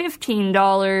 Tickets are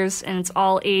 $15, and it's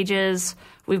all ages.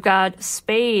 We've got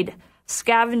Spade,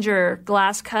 Scavenger,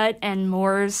 Glasscut, and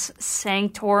Moore's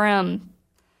Sanctorum.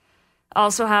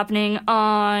 Also happening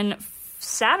on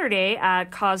Saturday at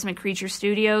Cosmic Creature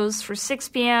Studios for 6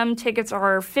 p.m. Tickets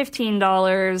are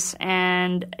 $15,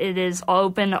 and it is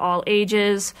open to all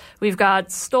ages. We've got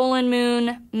Stolen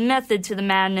Moon, Method to the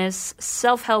Madness,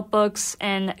 Self-Help Books,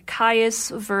 and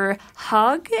Caius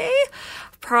Verhage.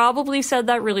 Probably said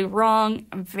that really wrong.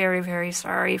 I'm very, very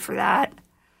sorry for that.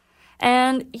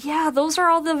 And yeah, those are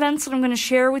all the events that I'm going to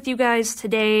share with you guys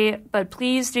today, but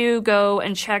please do go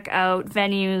and check out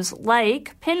venues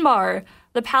like Pin Bar,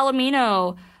 the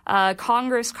Palomino,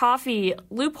 Congress Coffee,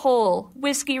 Loophole,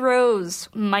 Whiskey Rose,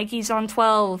 Mikey's on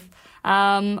 12,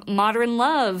 Modern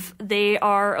Love. They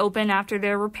are open after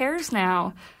their repairs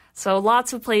now. So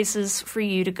lots of places for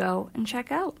you to go and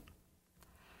check out.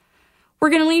 We're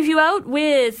going to leave you out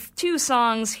with two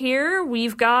songs here.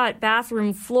 We've got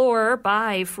Bathroom Floor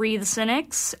by Free the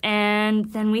Cynics,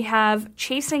 and then we have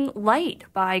Chasing Light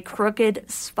by Crooked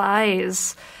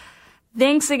Spies.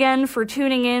 Thanks again for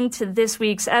tuning in to this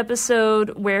week's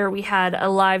episode where we had a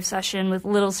live session with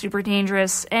Little Super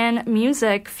Dangerous and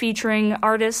music featuring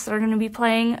artists that are going to be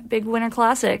playing Big Winter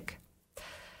Classic.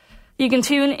 You can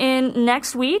tune in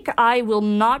next week. I will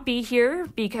not be here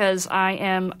because I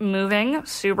am moving.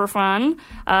 Super fun.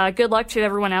 Good luck to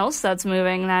everyone else that's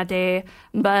moving that day.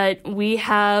 But we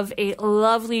have a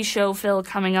lovely show Phil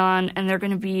coming on, and they're going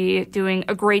to be doing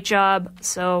a great job.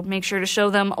 So make sure to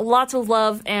show them lots of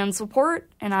love and support,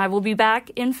 and I will be back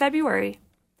in February.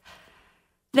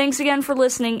 Thanks again for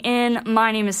listening in.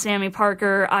 My name is Sammy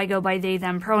Parker. I go by they,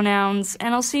 them pronouns,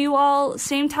 and I'll see you all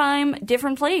same time,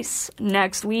 different place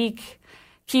next week.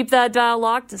 Keep that dial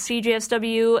locked to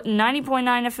CJSW 90.9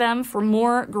 FM for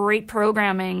more great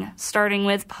programming, starting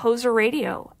with Poser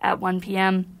Radio at 1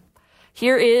 p.m.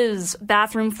 Here is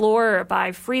Bathroom Floor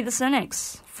by Free the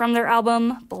Cynics from their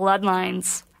album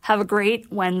Bloodlines. Have a great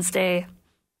Wednesday.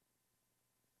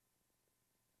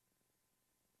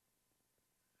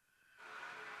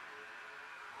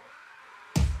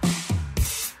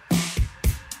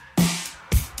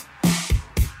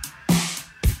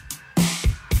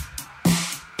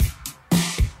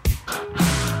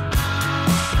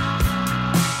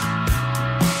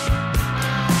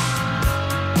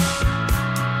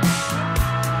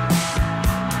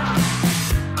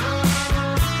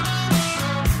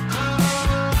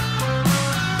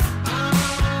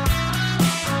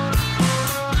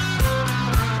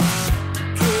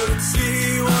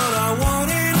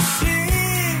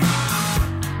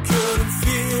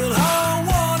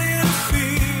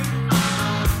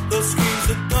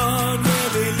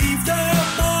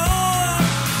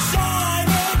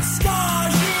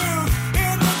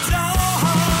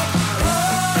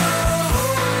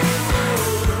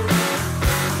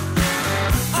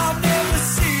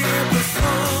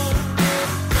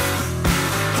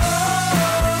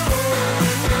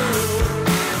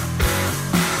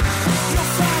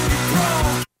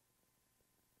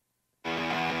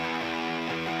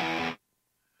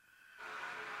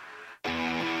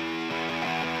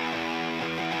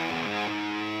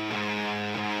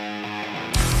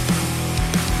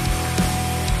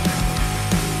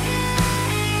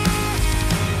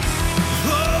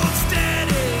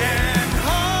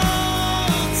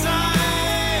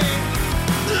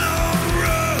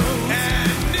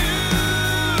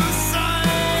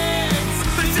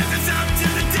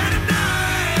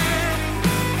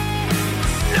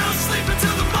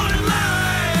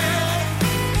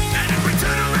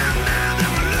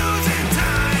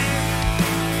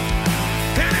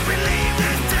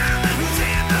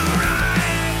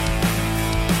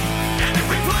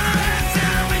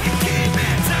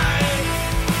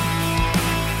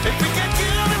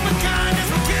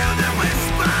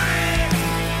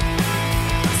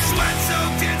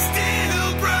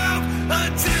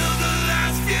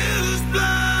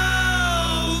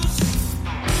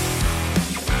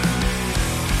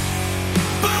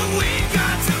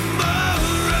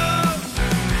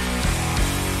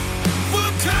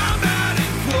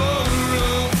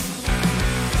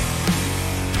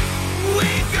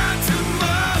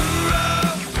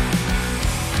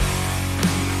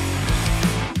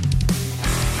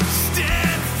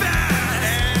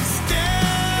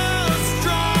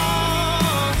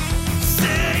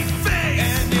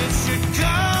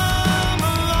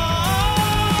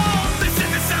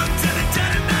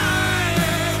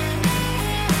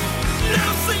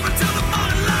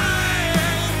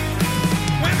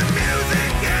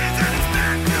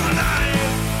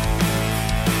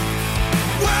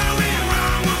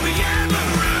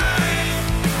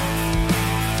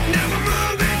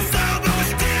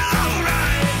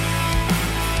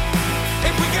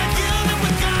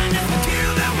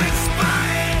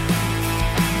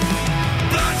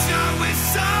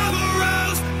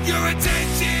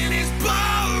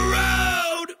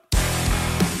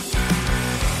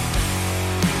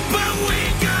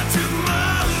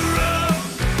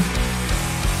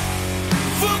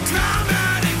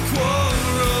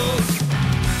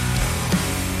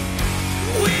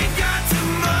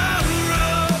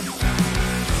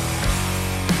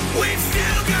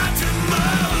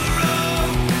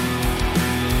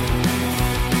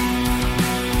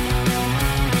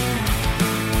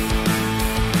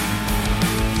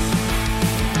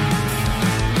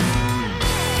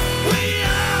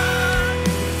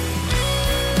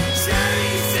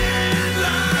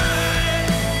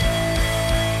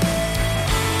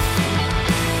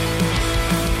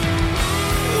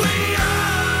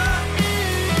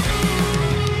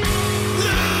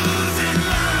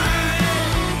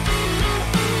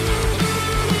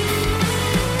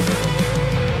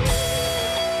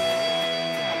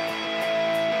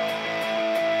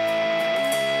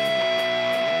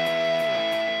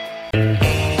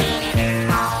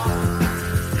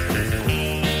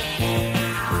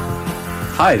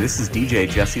 Hi, this is DJ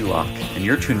Jesse Locke, and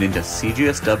you're tuned into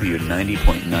CJSW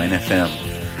 90.9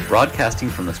 FM, broadcasting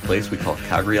from this place we call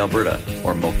Calgary, Alberta,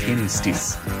 or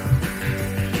Mohkinstsis.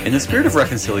 In the spirit of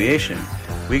reconciliation,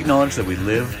 we acknowledge that we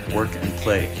live, work, and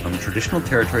play on the traditional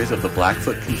territories of the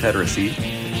Blackfoot Confederacy,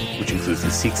 which includes the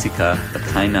Siksika, the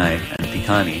Kainai, and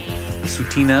Piikani, the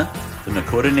Tsuut'ina, the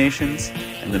Nakota Nations,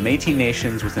 and the Métis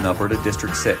Nations within Alberta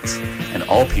District 6, and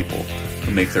all people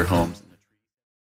who make their homes